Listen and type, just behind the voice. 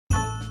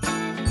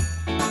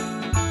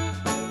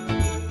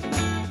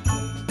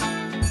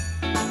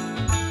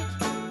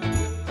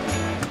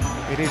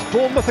is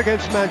Bournemouth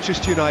against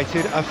Manchester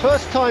United, a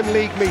first-time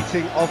league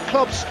meeting of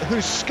clubs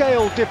whose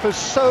scale differs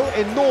so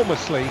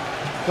enormously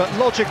that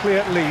logically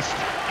at least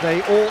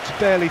they ought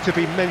barely to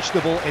be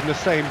mentionable in the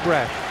same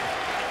breath.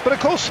 But of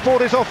course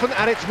sport is often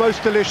at its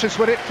most delicious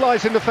when it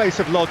flies in the face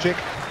of logic.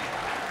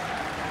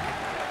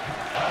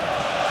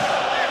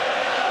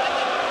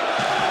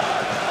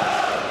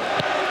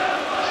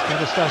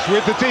 Stanislas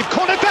with the deep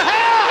corner, De Gea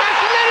has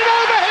let it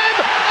over him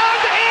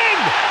and in!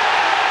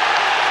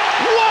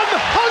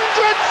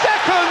 100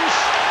 seconds!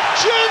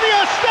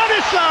 Junior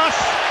Stanislas!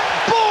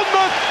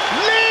 Bournemouth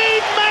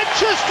lead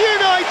Manchester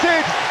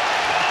United!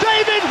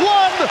 David 1,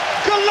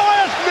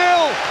 Goliath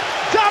 0!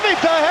 David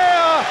De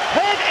Gea,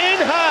 head in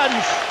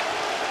hands!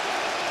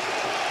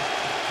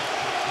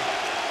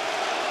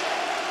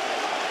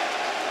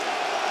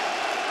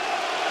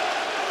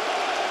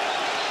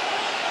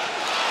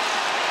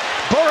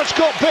 Boris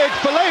got big,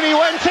 Fellaini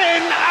went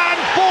in and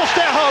forced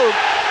it home.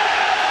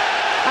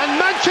 And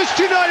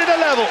Manchester United are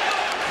level.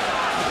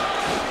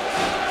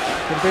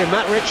 Going to be a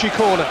Matt Ritchie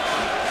corner.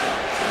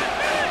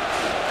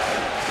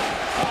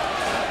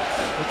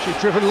 Ritchie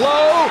driven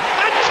low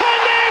and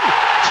turned in!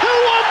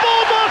 2-1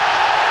 Bournemouth!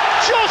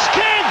 Josh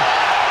King!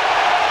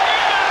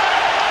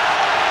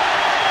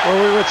 Well,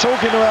 we were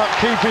talking about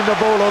keeping the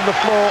ball on the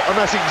floor, and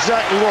that's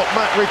exactly what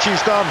Matt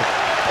Ritchie's done.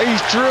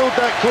 He's drilled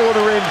that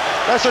corner in.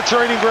 That's a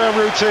training ground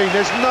routine.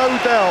 There's no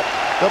doubt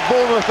that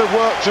Bournemouth have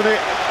worked on it,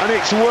 and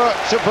it's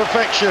worked to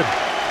perfection.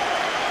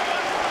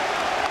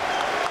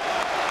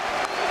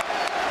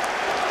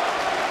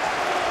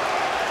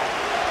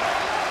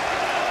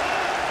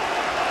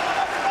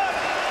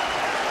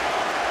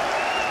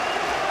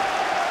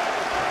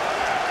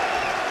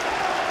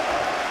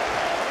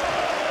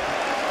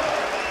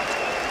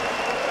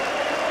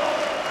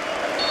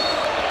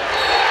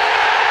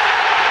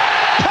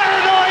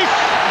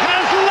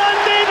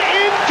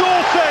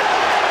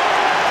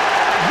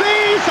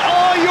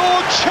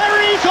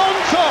 Cherries on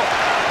top!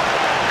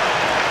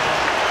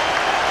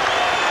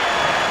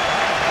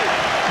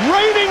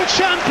 Reigning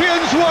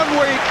champions 1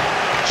 week,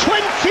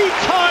 20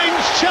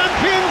 times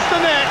champions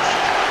the next.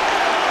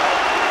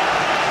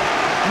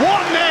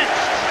 What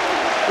next?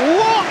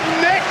 What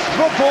next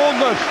for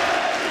Bournemouth?